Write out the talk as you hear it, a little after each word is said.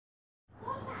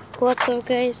What's up,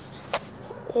 guys?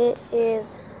 It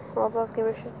is Roblox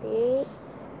Gamer 58.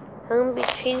 I'm gonna be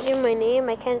changing my name.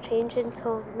 I can't change it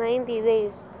until 90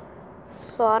 days.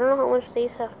 So I don't know how much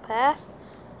days have passed,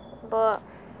 but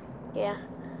yeah.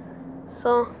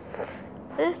 So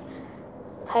this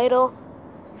title,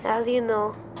 as you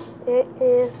know, it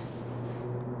is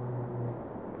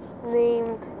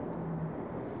named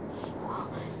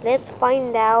Let's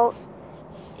Find Out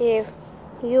If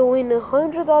You Win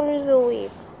 $100 a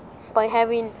week by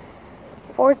having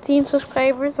 14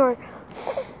 subscribers or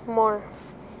more,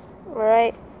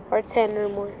 alright, or 10 or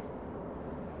more.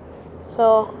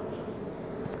 So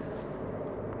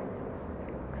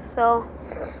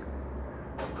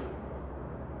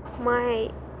my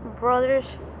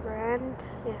brother's friend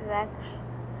is actually,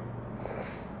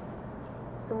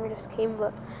 someone just came,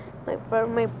 but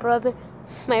my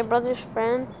brother's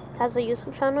friend has a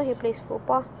YouTube channel. He plays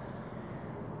football.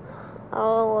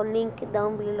 I'll link it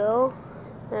down below,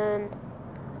 and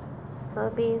I'll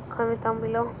be comment down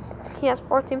below. He has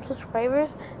 14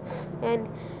 subscribers, and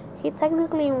he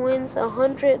technically wins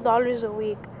 $100 a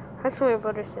week. That's what my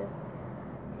brother says.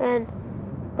 And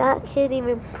that kid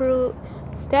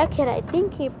I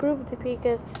think he proved it,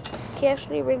 because he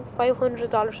actually bring $500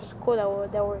 to school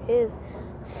that were his.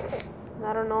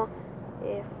 I don't know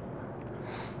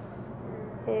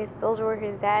if those were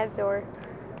his dad's, or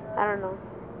I don't know.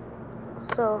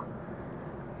 So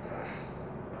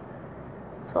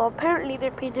apparently they're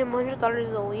paying him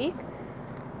 $100 a week,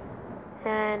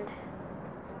 and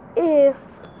wait,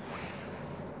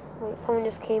 someone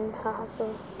just came.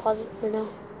 So pause it for now.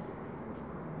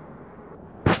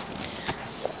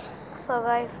 So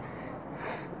guys,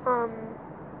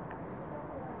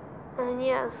 and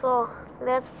yeah, so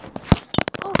let's.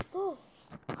 Oh,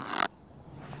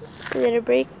 did it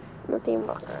break? Nothing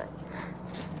broke. Alright.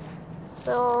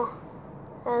 So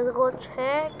let's go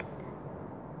check.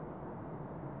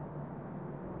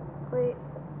 Wait.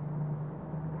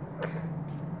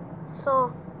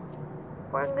 So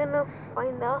we're gonna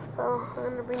find out. So I'm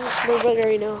gonna bring my brother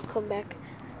right now. I'll come back.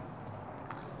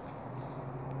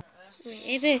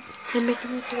 Is it? I'm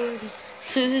making it today.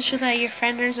 So is it true that your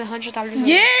friend earns $100?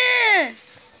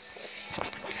 Yes.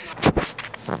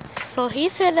 So he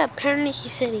said, apparently he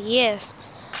said yes.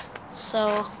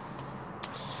 So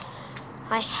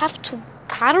I have to.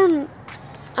 I don't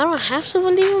have to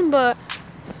believe him, but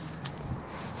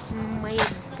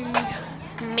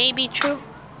maybe true,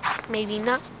 maybe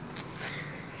not.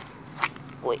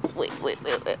 Wait.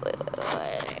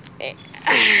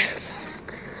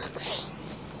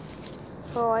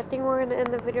 So I think we're gonna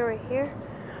end the video right here.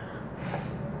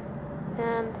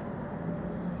 And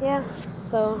yeah,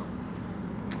 so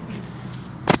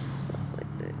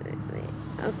wait.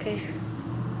 Okay.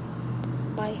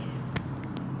 Bye.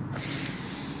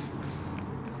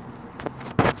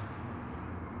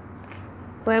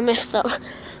 Where I messed up.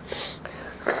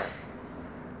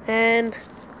 And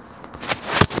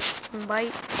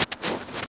bye.